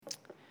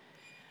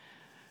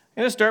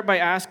I'm going to start by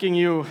asking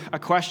you a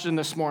question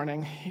this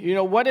morning.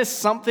 What is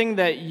something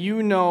that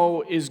you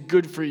know is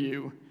good for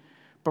you,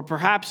 but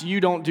perhaps you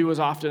don't do as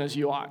often as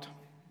you ought?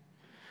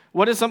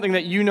 What is something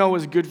that you know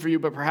is good for you,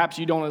 but perhaps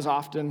you don't as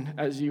often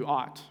as you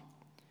ought?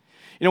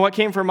 What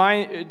came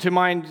to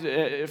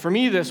mind for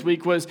me this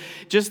week was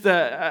just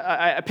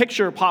a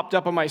picture popped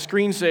up on my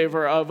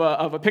screensaver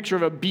of a picture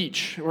of a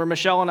beach where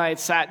Michelle and I had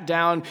sat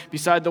down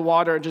beside the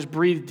water and just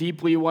breathed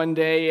deeply one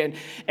day.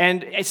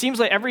 And it seems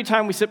like every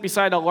time we sit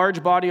beside a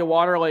large body of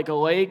water like a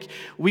lake,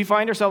 we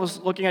find ourselves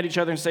looking at each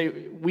other and say,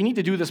 we need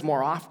to do this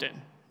more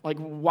often. Like,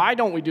 why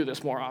don't we do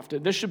this more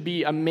often? This should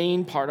be a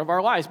main part of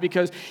our lives,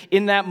 because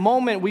in that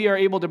moment, we are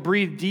able to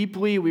breathe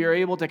deeply. We are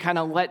able to kind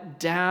of let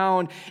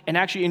down and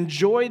actually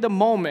enjoy the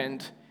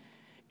moment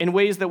in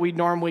ways that we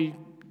normally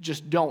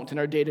just don't in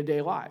our day-to-day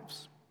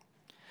lives.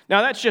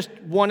 Now, that's just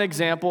one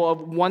example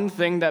of one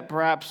thing that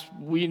perhaps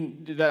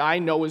that I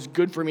know is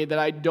good for me that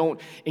I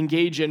don't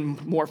engage in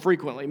more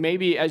frequently.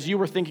 Maybe as you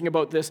were thinking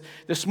about this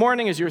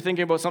morning, as you were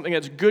thinking about something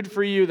that's good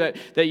for you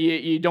that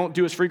you don't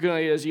do as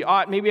frequently as you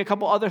ought, maybe a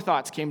couple other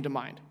thoughts came to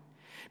mind.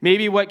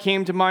 Maybe what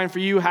came to mind for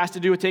you has to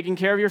do with taking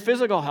care of your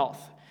physical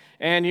health.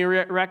 And you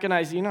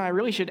recognize, I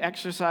really should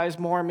exercise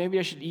more. Maybe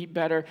I should eat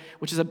better,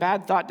 which is a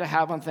bad thought to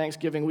have on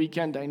Thanksgiving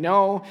weekend, I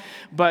know.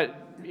 But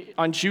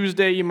on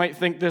Tuesday, you might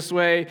think this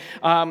way.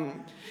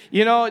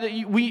 We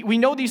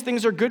know these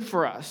things are good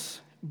for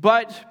us,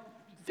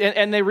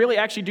 and they really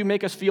actually do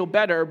make us feel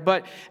better,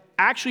 but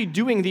actually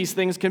doing these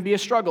things can be a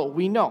struggle,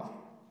 we know.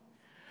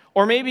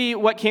 Or maybe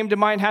what came to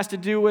mind has to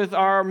do with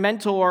our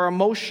mental or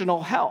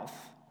emotional health.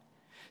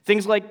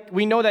 Things like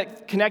we know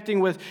that connecting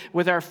with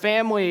our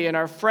family and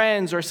our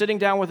friends or sitting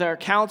down with our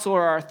counselor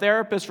or our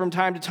therapist from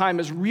time to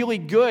time is really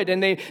good,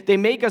 and they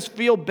make us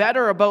feel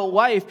better about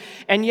life.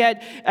 And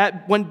yet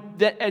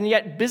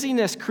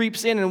busyness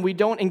creeps in and we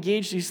don't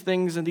engage these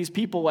things and these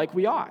people like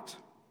we ought.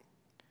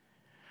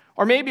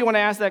 Or maybe when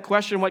I ask that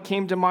question, what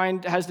came to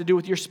mind has to do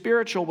with your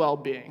spiritual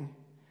well-being.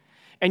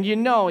 And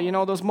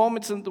those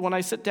moments when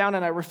I sit down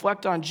and I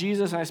reflect on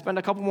Jesus and I spend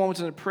a couple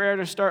moments in a prayer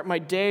to start my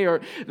day, or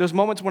those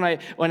moments when I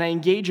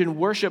engage in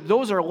worship,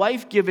 those are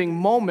life-giving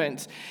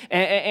moments,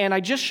 and I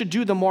just should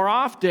do them more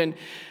often.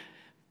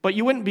 But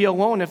you wouldn't be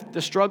alone if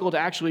the struggle to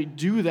actually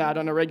do that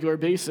on a regular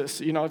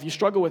basis. If you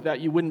struggle with that,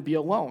 you wouldn't be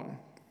alone.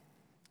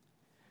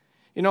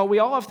 We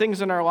all have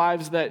things in our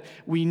lives that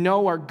we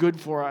know are good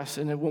for us,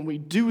 and that when we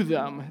do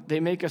them, they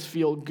make us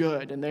feel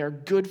good, and they are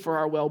good for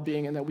our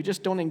well-being, and that we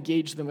just don't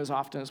engage them as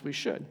often as we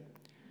should.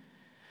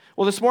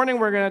 Well, this morning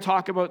we're going to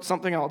talk about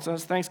something else, and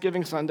it's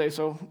Thanksgiving Sunday,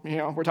 so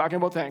we're talking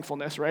about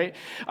thankfulness, right?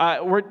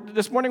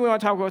 This morning we want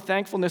to talk about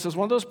thankfulness as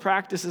one of those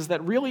practices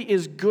that really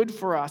is good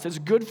for us. It's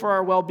good for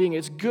our well-being.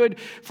 It's good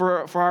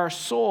for our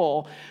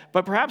soul,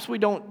 but perhaps we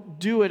don't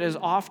do it as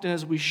often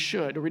as we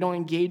should, or we don't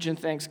engage in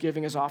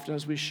Thanksgiving as often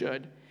as we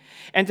should.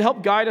 And to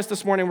help guide us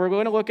this morning, we're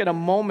going to look at a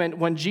moment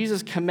when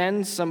Jesus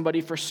commends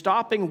somebody for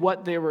stopping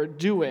what they were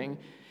doing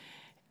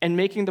and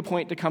making the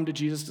point to come to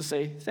Jesus to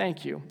say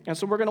thank you. And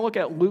so we're going to look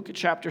at Luke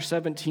chapter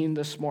 17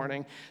 this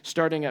morning,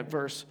 starting at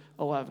verse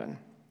 11.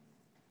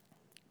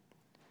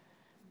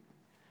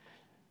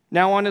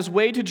 Now on his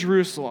way to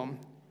Jerusalem,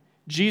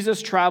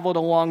 Jesus traveled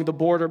along the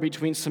border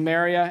between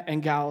Samaria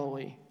and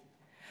Galilee.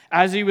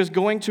 As he was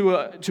going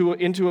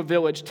into a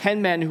village,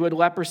 10 men who had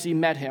leprosy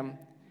met him.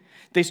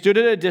 They stood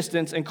at a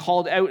distance and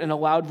called out in a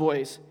loud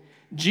voice,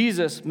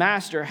 "Jesus,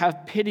 Master,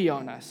 have pity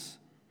on us."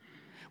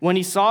 When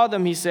he saw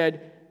them, he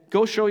said,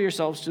 "Go show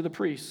yourselves to the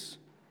priests."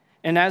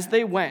 And as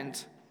they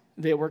went,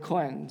 they were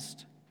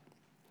cleansed.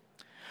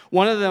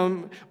 One of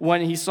them, when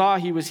he saw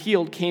he was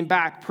healed, came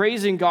back,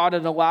 praising God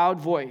in a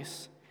loud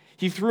voice.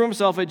 He threw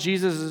himself at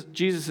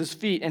Jesus'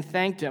 feet and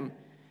thanked him,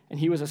 and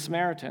he was a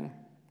Samaritan.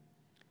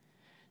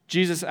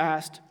 Jesus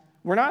asked,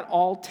 "Were not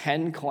all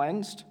 10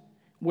 cleansed?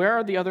 Where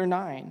are the other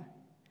 9?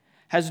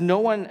 Has no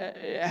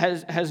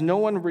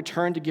one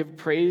returned to give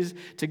praise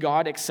to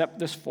God except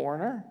this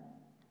foreigner?"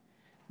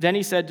 Then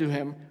he said to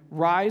him,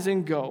 "Rise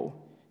and go.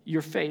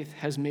 Your faith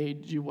has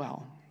made you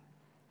well."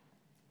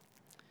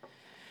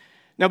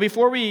 Now,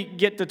 before we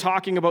get to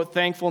talking about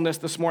thankfulness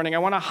this morning, I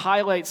want to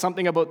highlight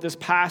something about this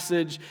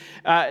passage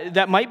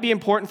that might be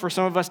important for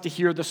some of us to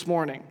hear this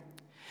morning.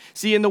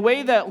 See, in the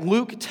way that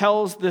Luke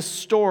tells this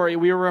story,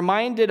 we are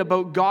reminded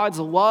about God's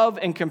love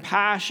and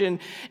compassion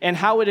and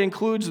how it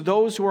includes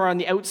those who are on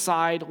the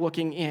outside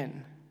looking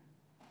in.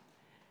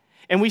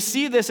 And we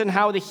see this in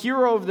how the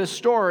hero of this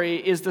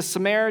story is the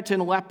Samaritan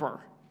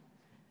leper.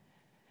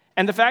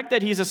 And the fact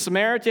that he's a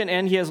Samaritan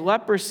and he has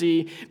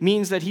leprosy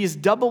means that he's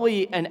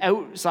doubly an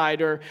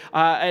outsider,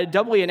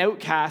 doubly an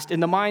outcast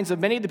in the minds of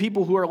many of the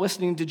people who are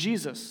listening to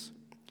Jesus.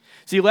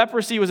 See,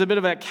 leprosy was a bit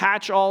of a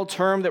catch-all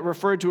term that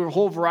referred to a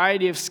whole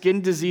variety of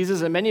skin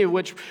diseases, and many of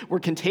which were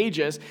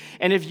contagious.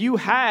 And if you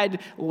had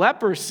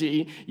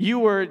leprosy, you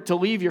were to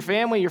leave your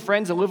family, your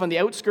friends, and live on the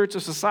outskirts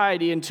of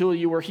society until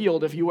you were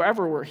healed, if you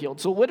ever were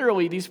healed. So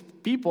literally, these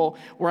people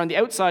were on the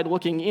outside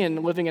looking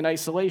in, living in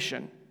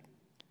isolation.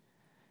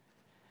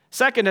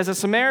 Second, as a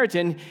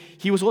Samaritan,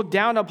 he was looked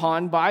down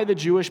upon by the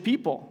Jewish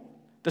people.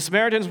 The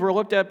Samaritans were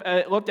looked at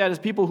as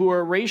people who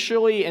were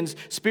racially and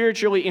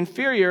spiritually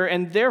inferior,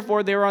 and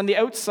therefore they were on the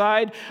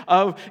outside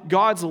of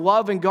God's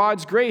love and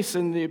God's grace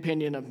in the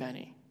opinion of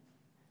many.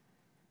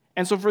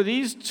 And so for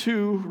these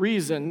two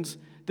reasons,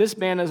 this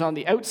man is on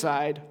the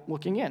outside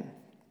looking in.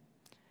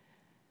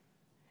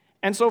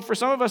 And so for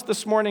some of us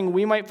this morning,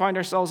 we might find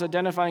ourselves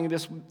identifying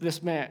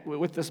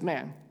with this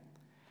man.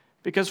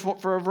 Because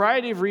for a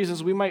variety of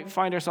reasons, we might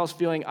find ourselves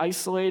feeling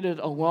isolated,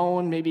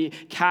 alone, maybe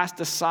cast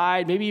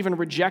aside, maybe even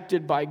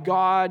rejected by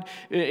God,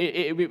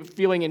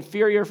 feeling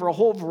inferior for a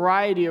whole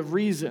variety of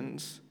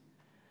reasons.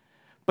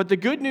 But the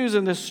good news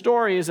in this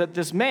story is that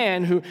this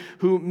man,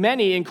 who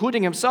many,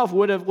 including himself,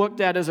 would have looked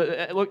at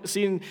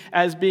seen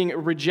as being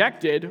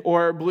rejected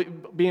or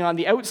being on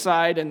the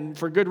outside, and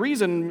for good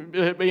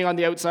reason being on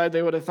the outside,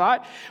 they would have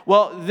thought,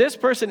 well, this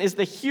person is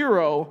the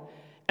hero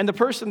and the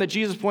person that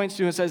Jesus points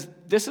to and says,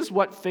 this is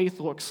what faith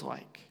looks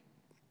like.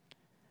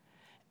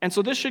 And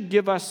so this should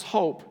give us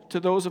hope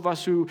to those of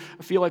us who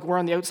feel like we're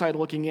on the outside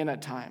looking in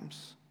at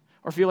times,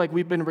 or feel like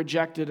we've been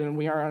rejected and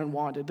we are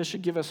unwanted. This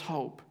should give us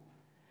hope.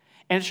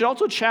 And it should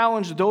also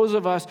challenge those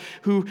of us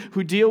who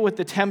deal with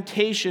the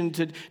temptation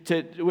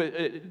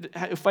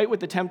fight with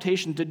the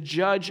temptation to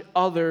judge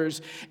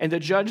others and to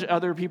judge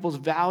other people's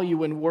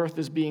value and worth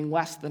as being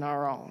less than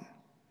our own.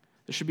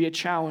 There should be a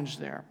challenge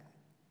there.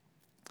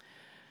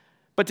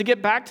 But to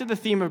get back to the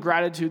theme of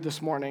gratitude this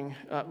morning,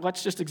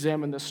 let's just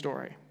examine this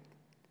story.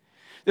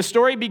 The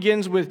story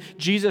begins with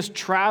Jesus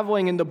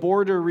traveling in the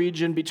border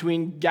region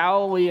between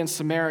Galilee and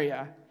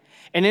Samaria.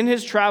 And in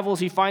his travels,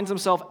 he finds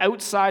himself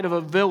outside of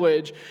a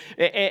village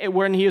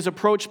when he is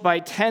approached by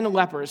 10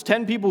 lepers,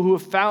 10 people who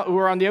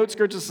are on the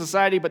outskirts of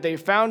society, but they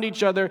found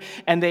each other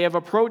and they have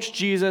approached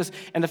Jesus.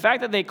 And the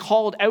fact that they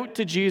called out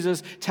to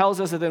Jesus tells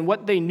us that then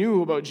what they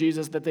knew about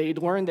Jesus, that they'd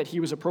learned that he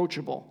was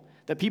approachable,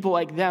 that people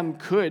like them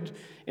could,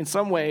 in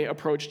some way,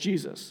 approach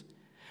Jesus.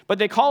 But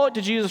they call out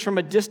to Jesus from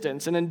a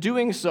distance, and in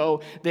doing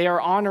so, they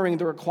are honoring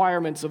the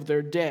requirements of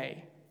their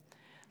day,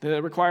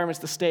 the requirements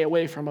to stay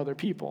away from other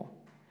people.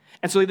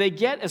 And so they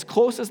get as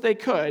close as they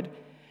could,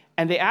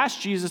 and they ask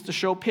Jesus to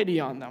show pity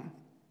on them.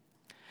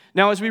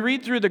 Now, as we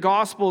read through the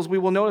Gospels, we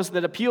will notice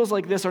that appeals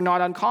like this are not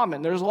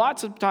uncommon. There's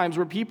lots of times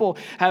where people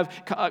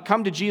have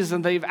come to Jesus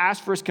and they've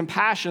asked for his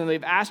compassion, and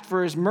they've asked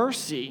for his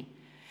mercy.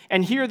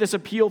 And here, this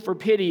appeal for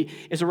pity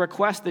is a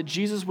request that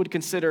Jesus would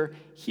consider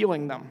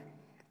healing them.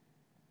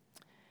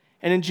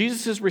 And in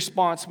Jesus'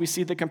 response, we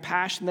see the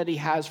compassion that he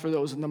has for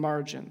those in the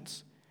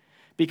margins,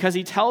 because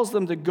he tells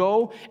them to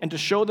go and to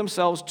show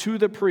themselves to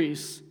the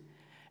priests.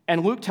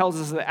 And Luke tells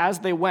us that as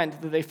they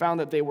went, that they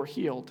found that they were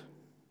healed.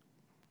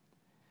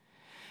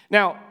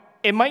 Now,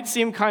 it might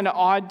seem kind of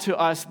odd to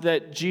us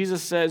that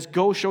Jesus says,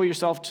 go show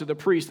yourself to the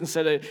priest,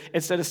 instead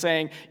of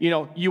saying,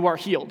 you are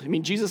healed. I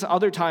mean, Jesus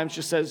other times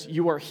just says,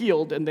 you are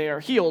healed, and they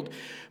are healed.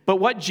 But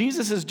what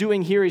Jesus is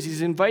doing here is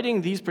he's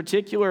inviting these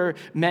particular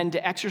men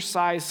to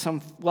exercise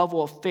some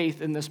level of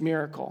faith in this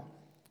miracle.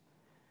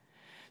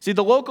 See,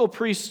 the local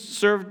priest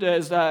served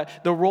as the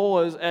role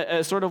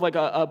as sort of like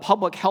a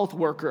public health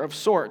worker of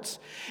sorts.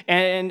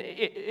 And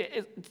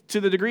to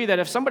the degree that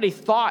if somebody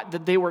thought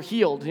that they were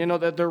healed,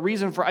 that their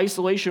reason for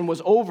isolation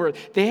was over,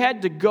 they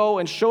had to go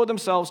and show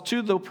themselves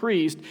to the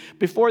priest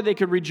before they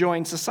could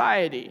rejoin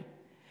society.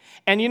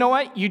 And you know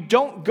what? You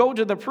don't go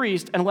to the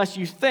priest unless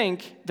you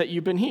think that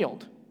you've been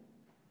healed.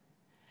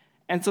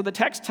 And so the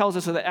text tells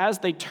us that as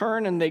they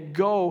turn and they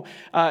go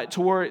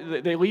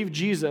they leave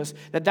Jesus,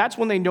 that's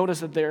when they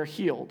notice that they're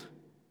healed.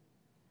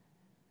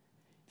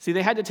 See,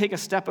 they had to take a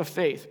step of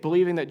faith,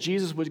 believing that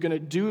Jesus was going to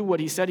do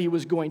what he said he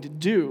was going to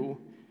do.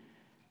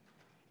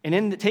 And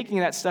in taking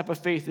that step of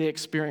faith, they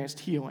experienced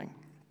healing.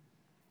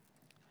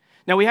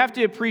 Now, we have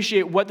to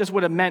appreciate what this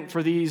would have meant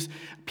for these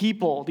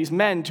people, these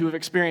men, to have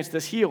experienced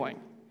this healing.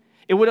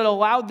 It would have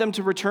allowed them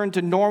to return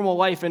to normal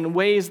life in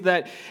ways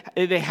that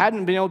they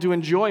hadn't been able to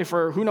enjoy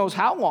for who knows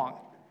how long.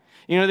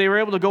 They were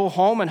able to go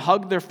home and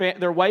hug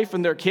their wife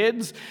and their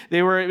kids.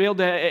 They were able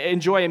to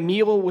enjoy a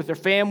meal with their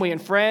family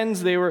and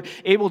friends. They were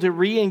able to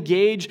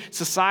re-engage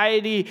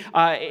society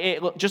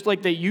just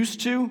like they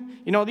used to.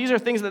 These are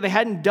things that they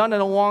hadn't done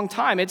in a long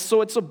time. It's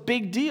a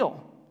big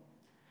deal.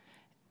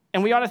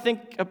 And we ought to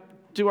think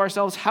to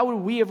ourselves, how would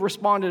we have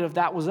responded if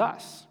that was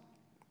us?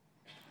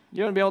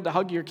 You hadn't been able to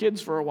hug your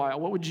kids for a while.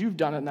 What would you have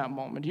done in that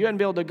moment? You hadn't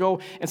been able to go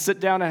and sit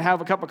down and have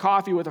a cup of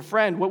coffee with a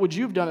friend. What would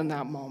you have done in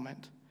that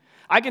moment?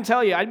 I can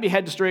tell you, I'd be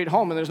headed straight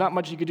home, and there's not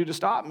much you could do to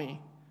stop me.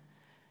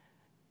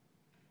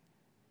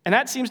 And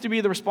that seems to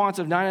be the response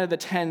of 9 out of the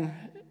 10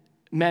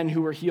 men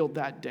who were healed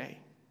that day.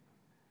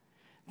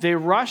 They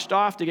rushed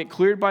off to get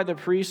cleared by the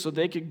priest so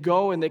they could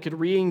go and they could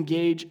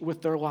re-engage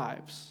with their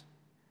lives.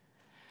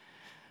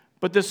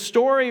 But this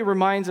story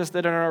reminds us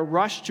that in our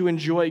rush to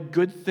enjoy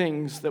good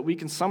things, that we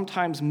can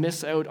sometimes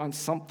miss out on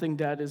something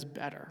that is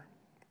better.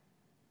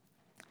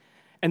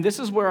 And this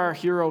is where our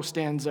hero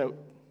stands out.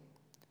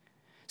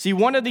 See,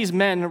 one of these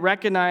men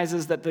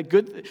recognizes that the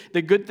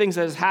good things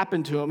that has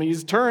happened to him.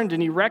 He's turned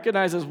and he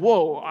recognizes,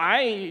 whoa,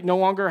 I no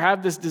longer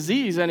have this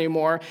disease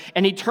anymore.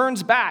 And he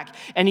turns back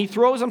and he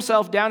throws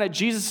himself down at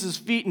Jesus'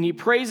 feet and he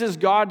praises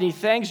God and he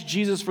thanks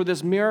Jesus for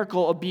this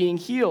miracle of being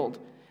healed.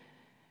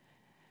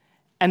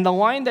 And the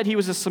line that he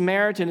was a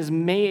Samaritan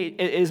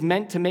is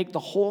meant to make the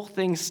whole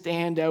thing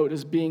stand out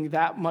as being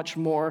that much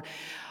more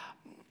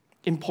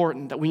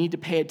important, that we need to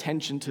pay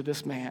attention to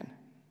this man.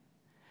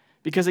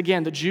 Because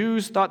again, the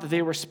Jews thought that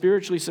they were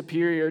spiritually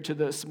superior to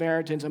the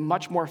Samaritans and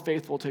much more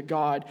faithful to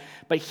God.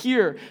 But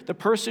here, the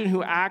person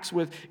who acts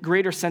with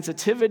greater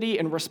sensitivity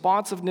and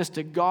responsiveness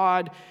to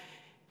God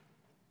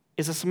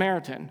is a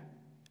Samaritan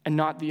and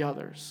not the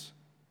others.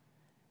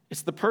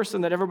 It's the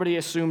person that everybody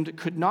assumed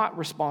could not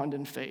respond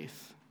in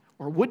faith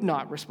or would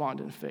not respond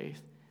in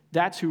faith.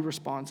 That's who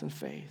responds in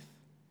faith.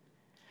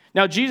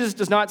 Now, Jesus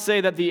does not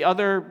say that the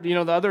other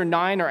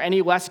 9 are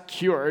any less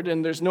cured,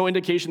 and there's no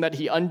indication that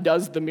he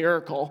undoes the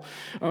miracle,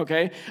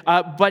 okay?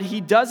 But he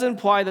does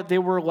imply that they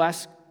were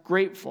less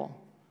grateful.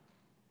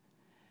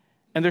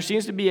 And there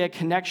seems to be a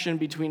connection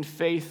between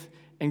faith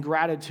and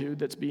gratitude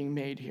that's being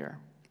made here.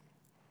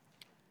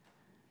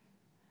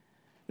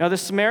 Now, the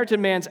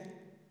Samaritan man's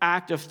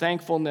act of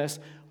thankfulness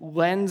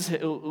leads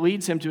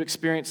him to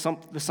experience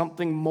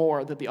something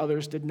more that the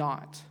others did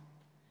not.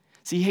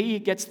 See, he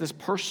gets this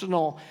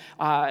personal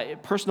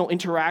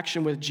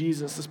interaction with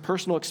Jesus, this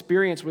personal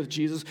experience with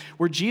Jesus,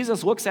 where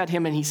Jesus looks at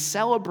him and he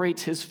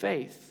celebrates his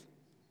faith.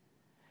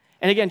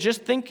 And again,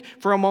 just think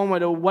for a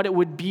moment of what it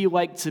would be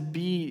like to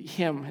be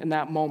him in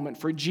that moment,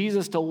 for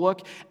Jesus to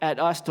look at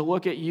us, to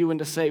look at you, and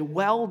to say,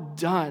 well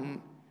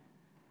done,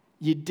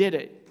 you did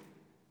it.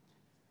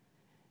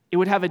 It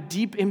would have a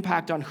deep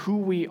impact on who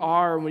we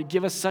are and would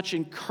give us such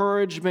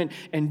encouragement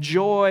and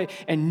joy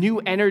and new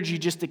energy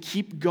just to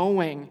keep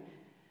going.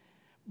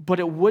 But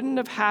it wouldn't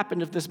have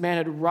happened if this man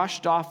had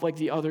rushed off like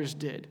the others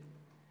did.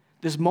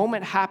 This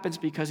moment happens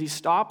because he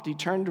stopped, he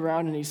turned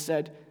around, and he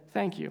said,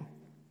 thank you.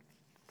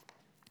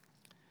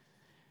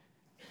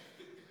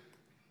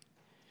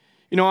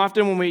 You know,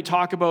 often when we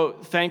talk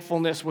about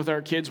thankfulness with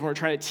our kids, when we're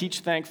trying to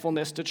teach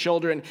thankfulness to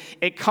children,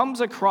 it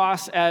comes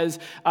across as,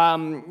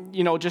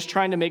 just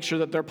trying to make sure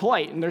that they're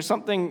polite. And there's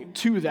something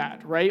to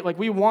that, right? Like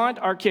we want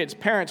our kids,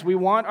 parents, we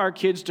want our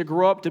kids to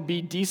grow up to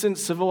be decent,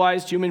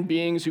 civilized human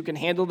beings who can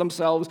handle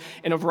themselves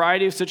in a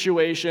variety of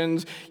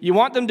situations. You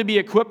want them to be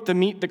equipped to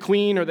meet the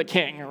queen or the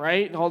king,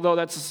 right? Although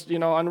that's,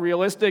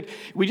 unrealistic.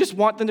 We just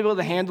want them to be able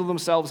to handle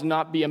themselves and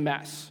not be a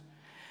mess.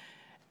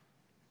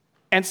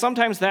 And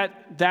sometimes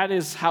that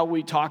is how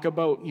we talk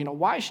about,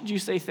 why should you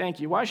say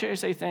thank you? Why should I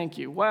say thank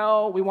you?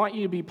 Well, we want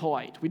you to be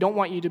polite. We don't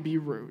want you to be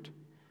rude.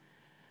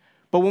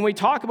 But when we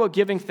talk about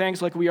giving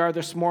thanks like we are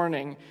this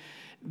morning,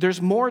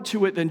 there's more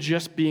to it than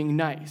just being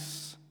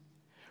nice.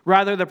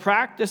 Rather, the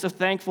practice of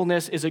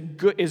thankfulness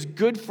is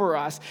good for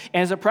us,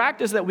 and is a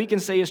practice that we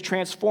can say is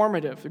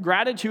transformative.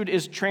 Gratitude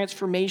is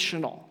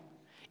transformational.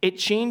 It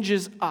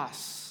changes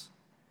us.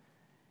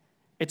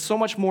 It's so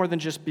much more than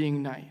just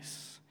being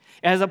nice.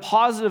 It has a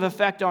positive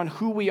effect on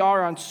who we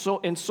are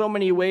in so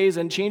many ways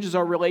and changes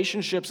our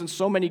relationships in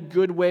so many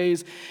good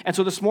ways. And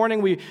so this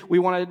morning we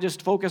want to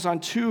just focus on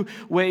 2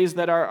 ways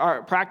that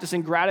our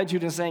practicing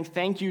gratitude and saying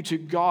thank you to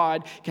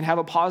God can have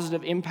a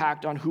positive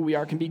impact on who we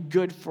are, can be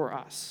good for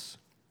us.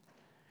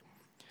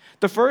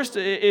 The first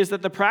is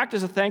that the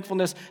practice of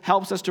thankfulness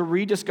helps us to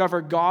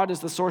rediscover God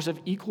as the source of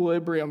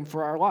equilibrium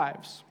for our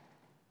lives.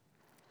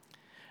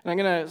 And I'm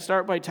going to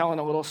start by telling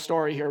a little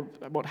story here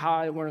about how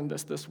I learned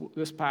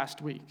this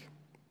past week.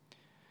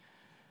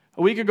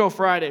 A week ago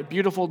Friday,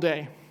 beautiful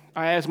day.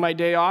 As my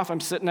day off,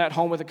 I'm sitting at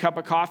home with a cup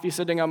of coffee,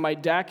 sitting on my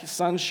deck,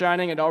 sun's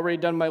shining, I'd already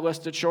done my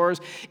list of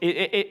chores.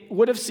 It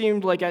would have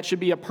seemed like that should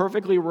be a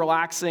perfectly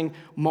relaxing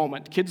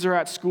moment. Kids are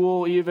at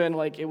school even,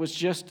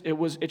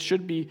 it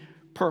should be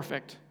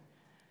perfect.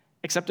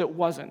 Except it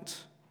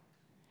wasn't.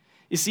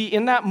 You see,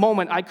 in that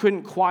moment, I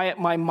couldn't quiet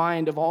my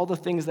mind of all the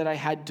things that I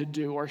had to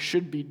do or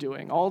should be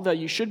doing.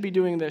 You should be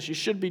doing this, you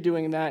should be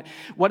doing that.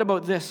 What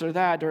about this or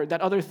that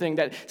other thing?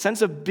 That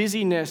sense of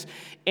busyness,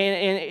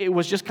 and it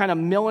was just kind of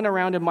milling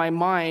around in my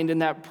mind in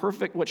that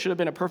what should have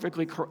been a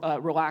perfectly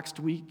relaxed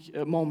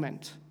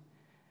moment.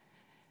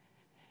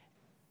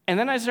 And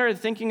then I started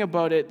thinking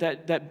about it,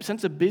 that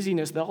sense of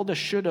busyness, all the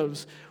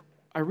should-haves,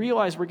 I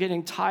realized were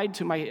getting tied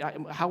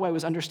to how I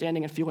was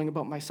understanding and feeling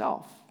about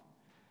myself.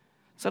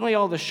 Suddenly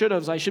all the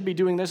should-haves, I should be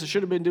doing this, I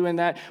should have been doing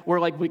that, were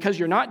like, because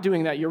you're not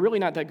doing that, you're really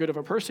not that good of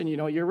a person,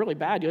 you're really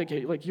bad,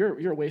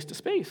 you're a waste of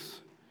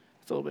space.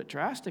 It's a little bit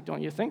drastic,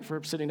 don't you think,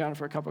 for sitting down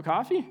for a cup of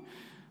coffee?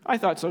 I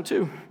thought so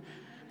too.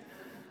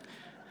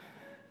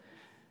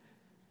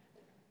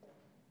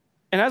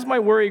 And as my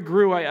worry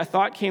grew, a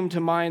thought came to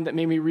mind that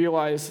made me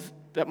realize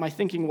that my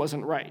thinking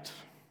wasn't right.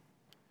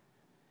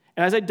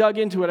 And as I dug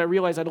into it, I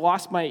realized I'd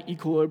lost my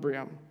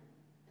equilibrium.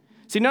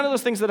 See, none of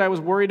those things that I was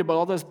worried about,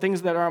 all those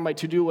things that are on my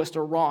to-do list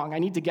are wrong. I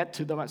need to get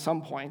to them at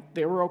some point.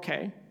 They were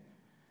okay.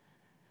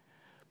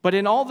 But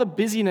in all the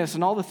busyness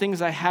and all the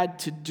things I had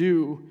to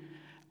do,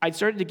 I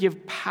started to give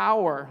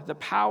the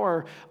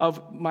power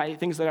of my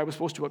things that I was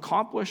supposed to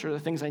accomplish or the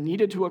things I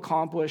needed to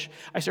accomplish.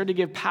 I started to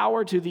give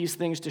power to these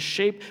things to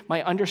shape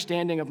my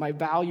understanding of my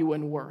value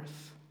and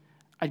worth.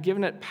 I'd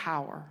given it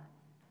power,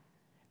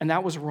 and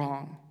that was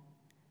wrong.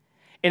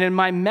 And in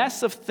my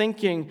mess of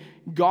thinking,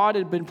 God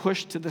had been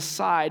pushed to the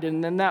side,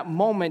 and in that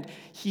moment,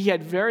 he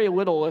had very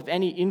little, if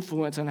any,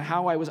 influence on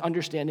how I was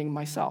understanding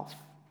myself.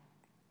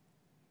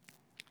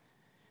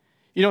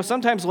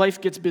 Sometimes life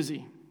gets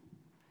busy.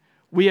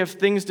 We have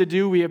things to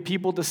do, we have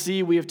people to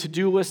see, we have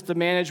to-do lists to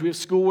manage, we have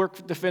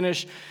schoolwork to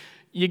finish.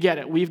 You get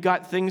it. We've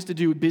got things to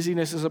do.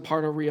 Busyness is a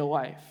part of real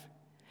life.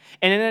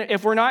 And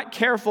if we're not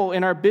careful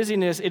in our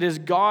busyness, it is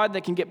God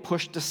that can get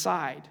pushed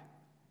aside.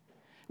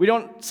 We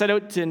don't set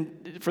out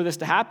for this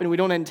to happen. We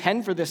don't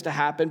intend for this to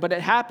happen, but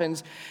it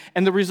happens.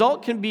 And the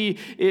result could be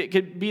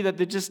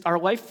that our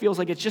life feels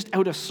like it's just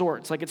out of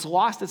sorts, like it's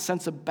lost its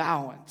sense of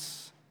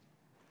balance.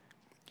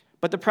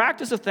 But the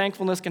practice of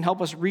thankfulness can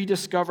help us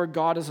rediscover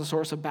God as a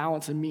source of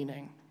balance and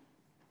meaning.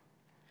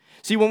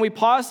 See, when we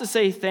pause to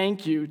say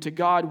thank you to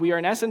God, we are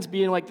in essence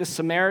being like the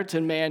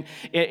Samaritan man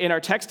in our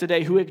text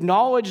today who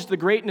acknowledged the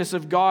greatness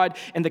of God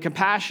and the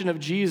compassion of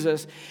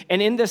Jesus.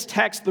 And in this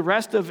text, the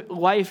rest of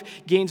life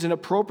gains an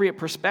appropriate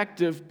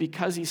perspective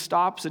because he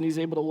stops and he's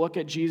able to look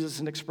at Jesus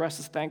and express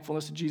his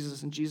thankfulness to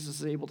Jesus, and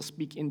Jesus is able to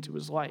speak into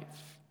his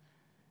life.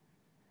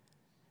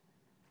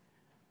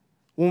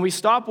 When we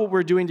stop what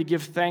we're doing to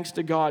give thanks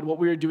to God, what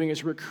we are doing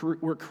is we're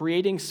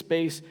creating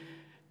space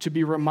to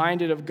be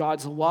reminded of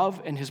God's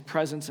love and his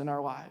presence in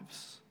our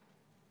lives.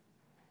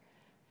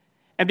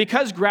 And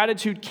because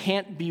gratitude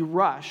can't be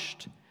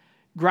rushed,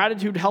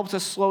 gratitude helps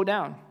us slow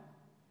down.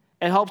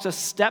 It helps us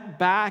step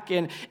back,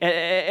 and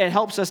it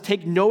helps us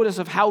take notice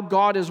of how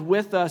God is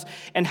with us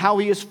and how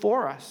he is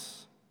for us.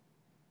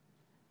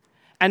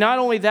 And not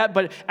only that,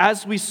 but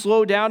as we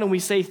slow down and we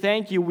say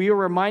thank you, we are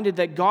reminded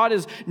that God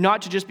is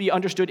not to just be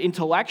understood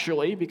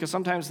intellectually, because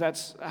sometimes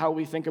that's how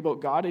we think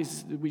about God.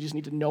 We just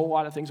need to know a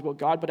lot of things about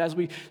God. But as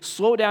we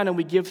slow down and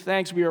we give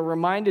thanks, we are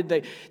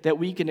reminded that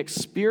we can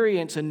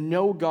experience and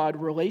know God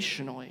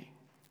relationally.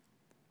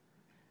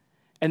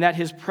 And that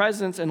his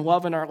presence and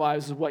love in our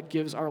lives is what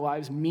gives our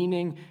lives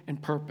meaning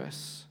and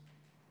purpose.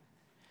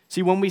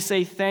 See, when we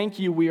say thank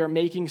you, we are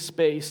making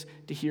space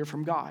to hear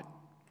from God.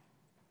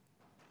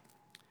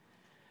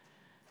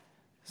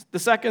 The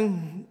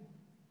second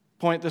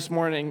point this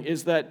morning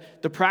is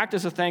that the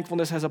practice of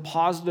thankfulness has a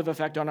positive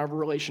effect on our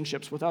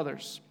relationships with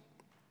others.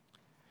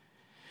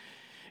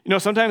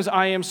 Sometimes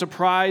I am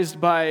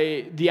surprised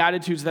by the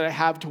attitudes that I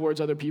have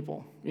towards other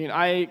people.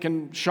 I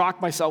can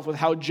shock myself with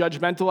how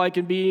judgmental I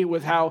can be,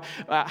 with how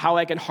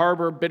I can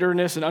harbor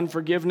bitterness and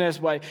unforgiveness,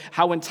 by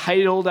how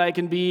entitled I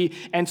can be,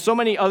 and so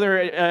many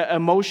other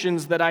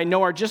emotions that I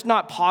know are just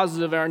not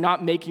positive and are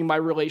not making my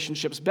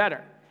relationships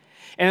better.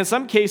 And in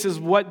some cases,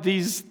 what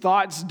these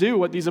thoughts do,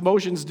 what these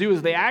emotions do,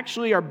 is they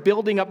actually are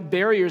building up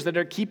barriers that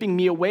are keeping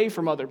me away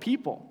from other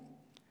people.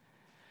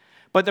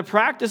 But the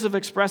practice of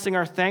expressing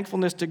our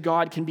thankfulness to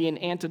God can be an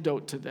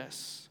antidote to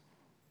this.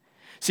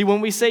 See,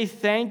 when we say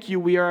thank you,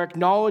 we are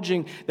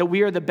acknowledging that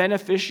we are the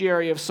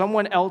beneficiary of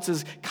someone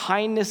else's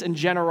kindness and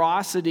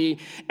generosity,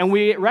 and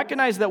we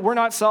recognize that we're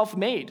not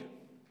self-made.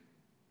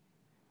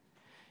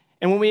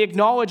 And when we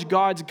acknowledge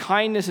God's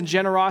kindness and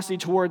generosity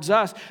towards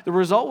us, the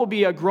result will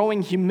be a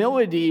growing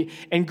humility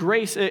and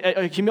grace,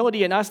 a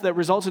humility in us that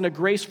results in a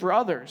grace for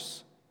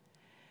others.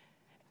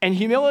 And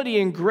humility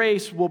and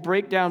grace will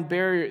break down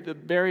the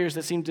barriers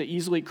that seem to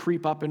easily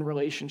creep up in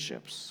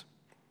relationships.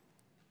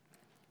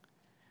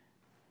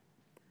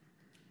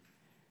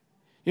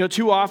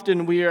 Too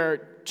often we are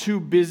too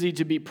busy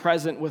to be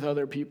present with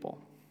other people.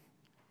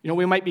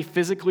 We might be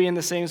physically in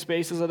the same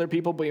space as other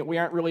people, but we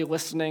aren't really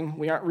listening.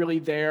 We aren't really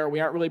there.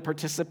 We aren't really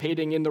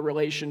participating in the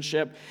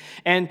relationship.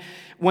 And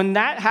when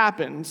that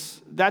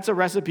happens, that's a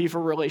recipe for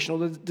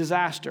relational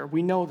disaster.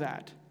 We know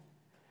that.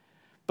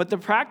 But the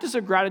practice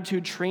of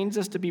gratitude trains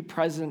us to be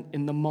present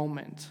in the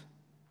moment.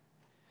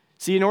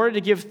 See, in order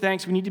to give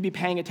thanks, we need to be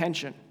paying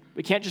attention.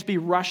 We can't just be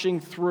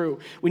rushing through.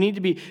 We need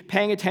to be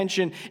paying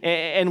attention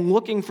and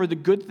looking for the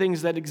good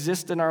things that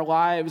exist in our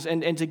lives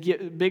and to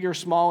get big or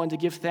small and to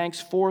give thanks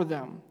for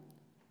them.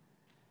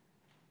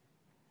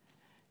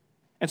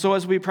 And so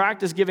as we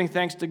practice giving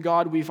thanks to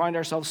God, we find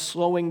ourselves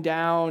slowing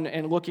down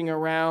and looking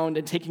around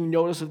and taking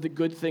notice of the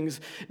good things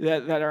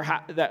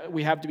that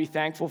we have to be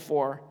thankful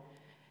for.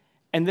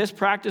 And this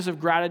practice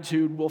of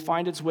gratitude will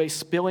find its way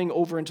spilling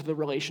over into the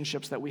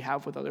relationships that we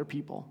have with other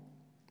people.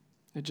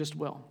 It just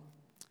will.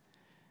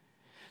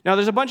 Now,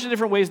 there's a bunch of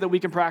different ways that we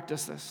can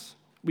practice this.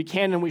 We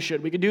can and we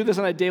should. We can do this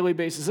on a daily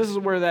basis. This is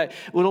where that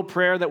little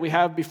prayer that we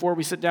have before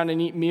we sit down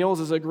and eat meals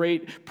is a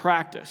great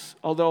practice.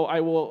 Although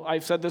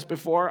I've said this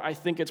before, I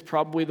think it's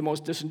probably the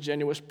most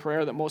disingenuous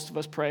prayer that most of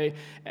us pray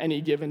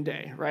any given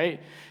day,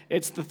 right?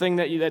 It's the thing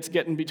that's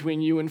getting between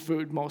you and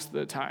food most of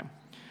the time.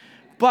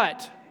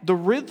 But the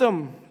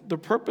rhythm, the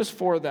purpose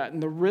for that,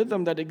 and the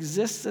rhythm that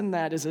exists in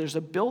that is there's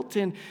a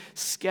built-in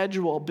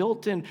schedule,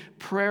 built-in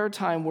prayer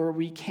time where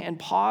we can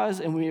pause,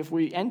 and if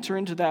we enter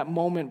into that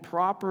moment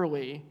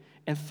properly,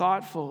 and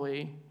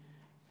thoughtfully,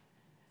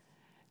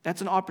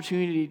 that's an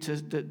opportunity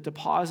to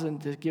pause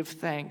and to give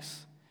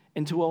thanks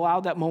and to allow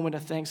that moment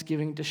of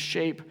thanksgiving to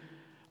shape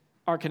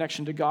our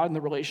connection to God and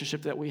the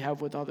relationship that we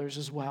have with others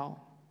as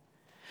well.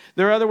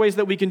 There are other ways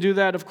that we can do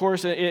that, of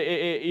course, just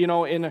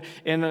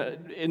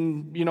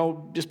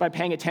by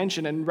paying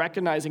attention and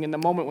recognizing in the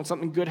moment when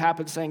something good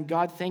happens, saying,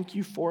 God, thank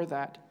you for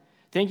that.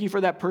 Thank you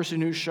for that person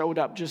who showed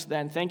up just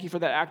then. Thank you for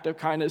that act of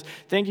kindness.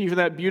 Thank you for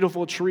that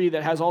beautiful tree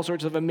that has all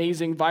sorts of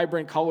amazing,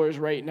 vibrant colors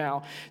right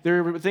now.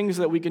 There are things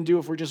that we can do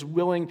if we're just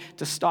willing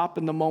to stop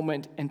in the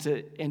moment and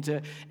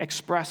to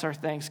express our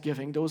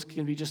thanksgiving. Those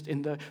can be just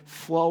in the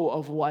flow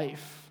of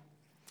life.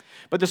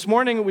 But this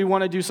morning, we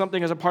want to do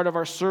something as a part of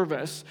our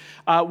service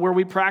where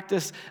we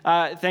practice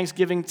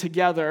Thanksgiving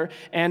together.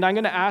 And I'm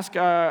going to ask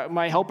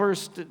my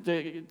helpers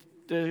to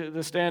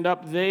stand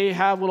up. They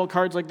have little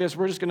cards like this.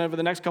 We're just going to, for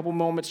the next couple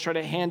moments, try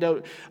to hand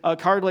out a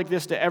card like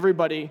this to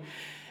everybody.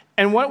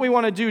 And what we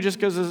want to do, just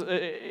because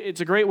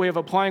it's a great way of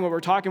applying what we're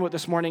talking about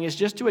this morning, is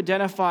just to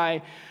identify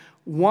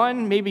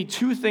one, maybe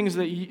two things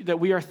that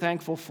we are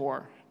thankful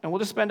for. And we'll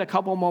just spend a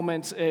couple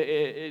moments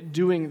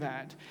doing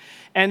that.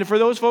 And for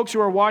those folks who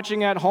are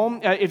watching at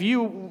home, if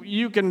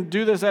you can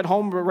do this at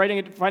home,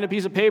 find a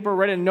piece of paper,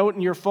 write a note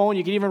in your phone.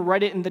 You can even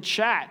write it in the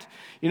chat.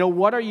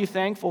 What are you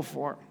thankful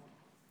for?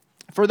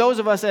 For those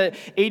of us at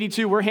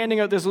 82, we're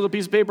handing out this little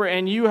piece of paper,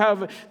 and you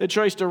have the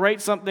choice to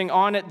write something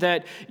on it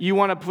that you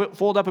want to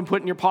fold up and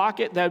put in your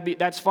pocket.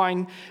 That's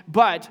fine.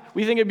 But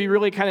we think it'd be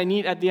really kind of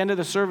neat at the end of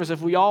the service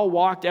if we all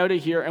walked out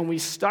of here and we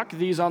stuck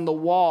these on the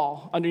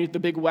wall underneath the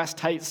big West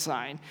Heights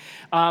sign.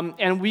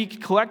 And we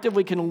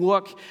collectively can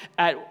look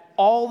at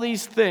all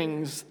these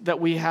things that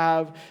we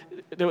have,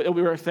 that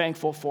we were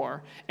thankful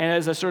for, and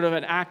as a sort of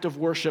an act of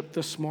worship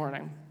this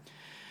morning.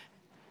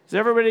 Has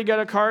everybody got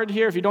a card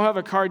here? If you don't have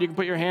a card, you can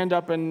put your hand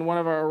up and one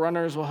of our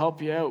runners will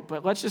help you out.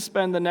 But let's just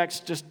spend the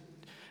next just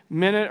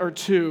minute or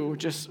two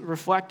just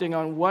reflecting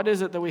on what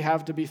is it that we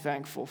have to be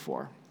thankful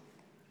for.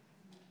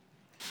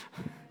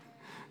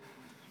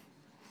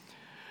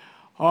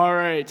 All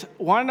right.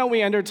 Why don't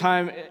we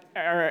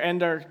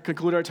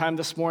conclude our time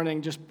this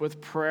morning just with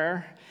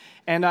prayer?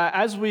 And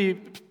as we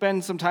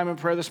spend some time in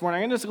prayer this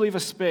morning, I'm going to just leave a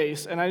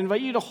space, and I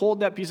invite you to hold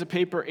that piece of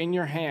paper in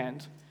your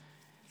hand.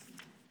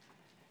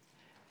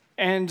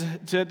 And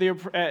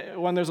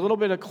when there's a little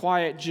bit of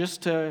quiet,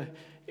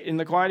 in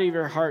the quiet of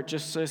your heart,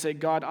 just to say,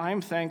 God,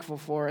 I'm thankful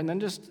for, and then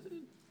just,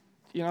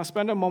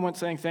 spend a moment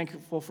saying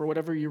thankful for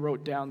whatever you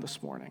wrote down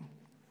this morning.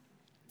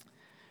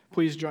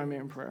 Please join me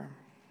in prayer.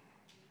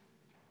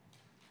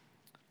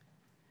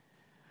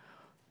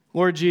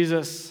 Lord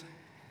Jesus,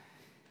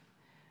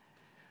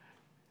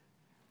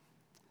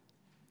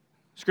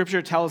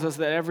 Scripture tells us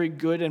that every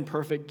good and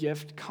perfect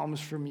gift comes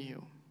from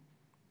you.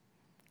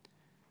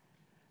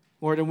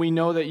 Lord, and we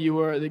know that you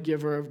are the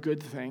giver of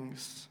good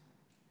things,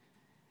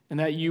 and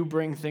that you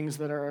bring things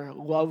that are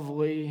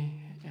lovely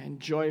and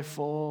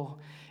joyful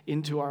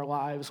into our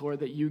lives, Lord,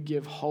 that you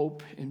give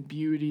hope and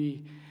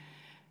beauty.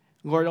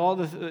 Lord, all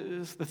the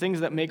things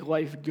that make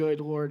life good,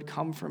 Lord,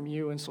 come from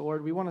you. And so,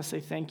 Lord, we want to say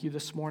thank you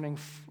this morning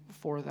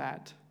for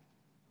that.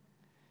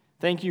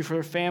 Thank you for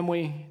the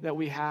family that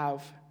we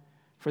have,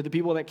 for the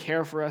people that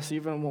care for us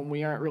even when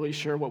we aren't really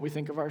sure what we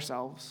think of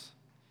ourselves.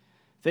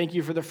 Thank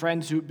you for the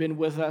friends who've been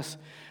with us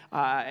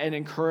and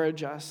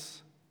encourage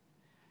us.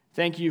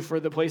 Thank you for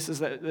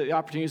the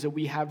opportunities that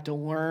we have to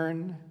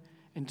learn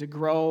and to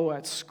grow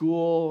at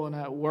school and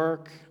at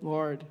work,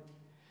 Lord.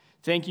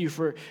 Thank you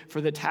for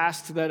the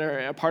tasks that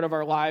are a part of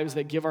our lives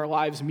that give our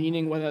lives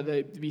meaning, whether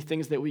they be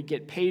things that we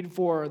get paid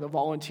for or the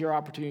volunteer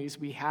opportunities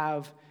we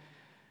have.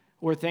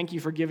 Lord, thank you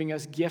for giving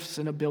us gifts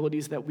and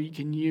abilities that we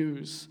can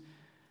use.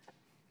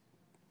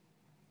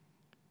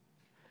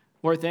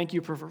 Lord, thank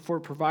you for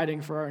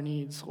providing for our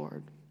needs,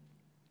 Lord,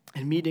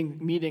 and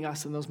meeting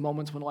us in those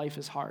moments when life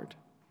is hard.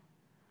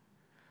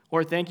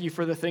 Lord, thank you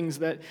for the things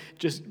that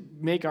just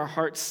make our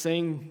hearts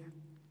sing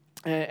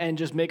and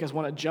just make us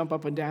want to jump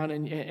up and down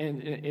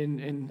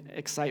in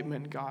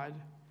excitement, God.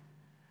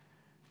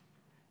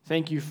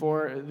 Thank you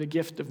for the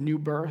gift of new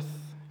birth,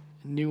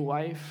 new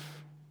life.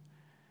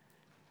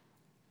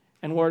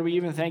 And Lord, we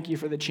even thank you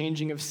for the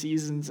changing of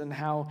seasons and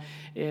how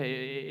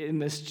in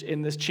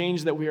this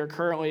change that we are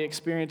currently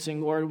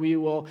experiencing, Lord, we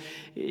will,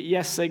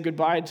 yes, say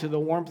goodbye to the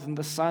warmth and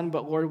the sun,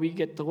 but Lord, we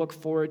get to look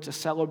forward to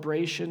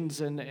celebrations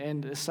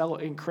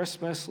and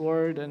Christmas,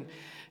 Lord, and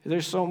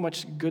there's so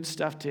much good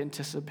stuff to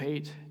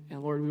anticipate,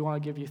 and Lord, we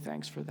want to give you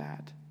thanks for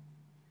that.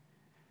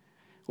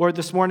 Lord,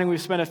 this morning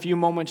we've spent a few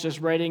moments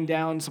just writing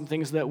down some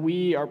things that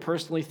we are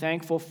personally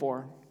thankful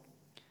for.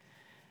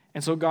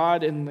 And so,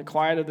 God, in the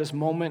quiet of this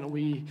moment,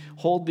 we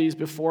hold these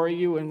before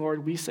you, and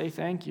Lord, we say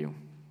thank you.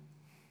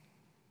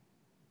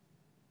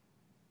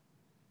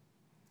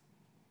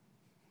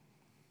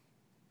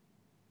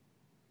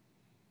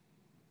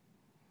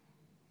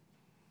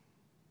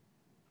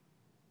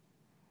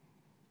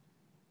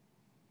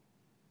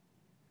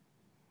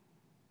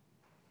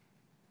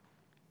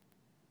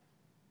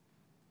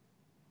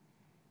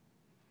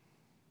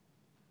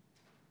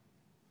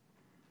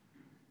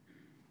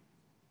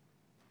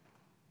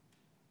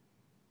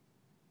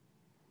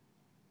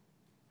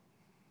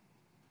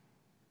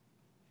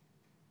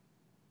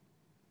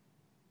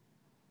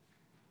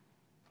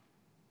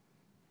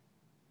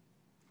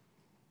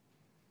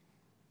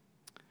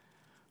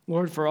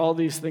 Lord, for all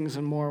these things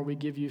and more, we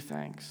give you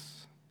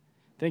thanks.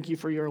 Thank you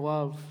for your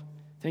love.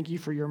 Thank you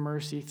for your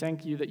mercy.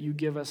 Thank you that you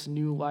give us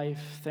new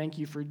life. Thank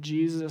you for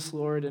Jesus,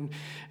 Lord,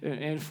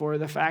 and for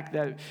the fact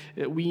that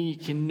we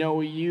can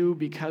know you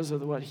because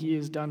of what he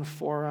has done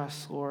for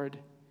us, Lord.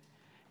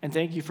 And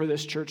thank you for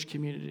this church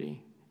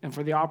community and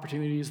for the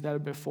opportunities that are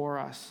before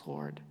us,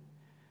 Lord.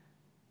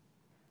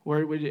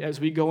 Lord, as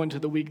we go into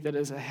the week that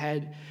is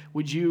ahead,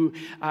 would you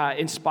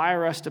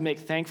inspire us to make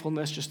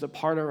thankfulness just a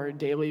part of our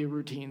daily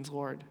routines,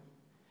 Lord?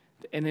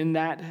 And in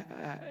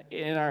that,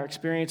 in our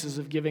experiences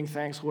of giving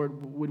thanks,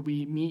 Lord, would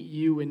we meet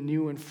you in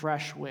new and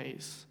fresh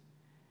ways?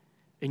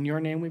 In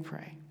your name we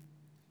pray.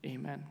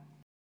 Amen.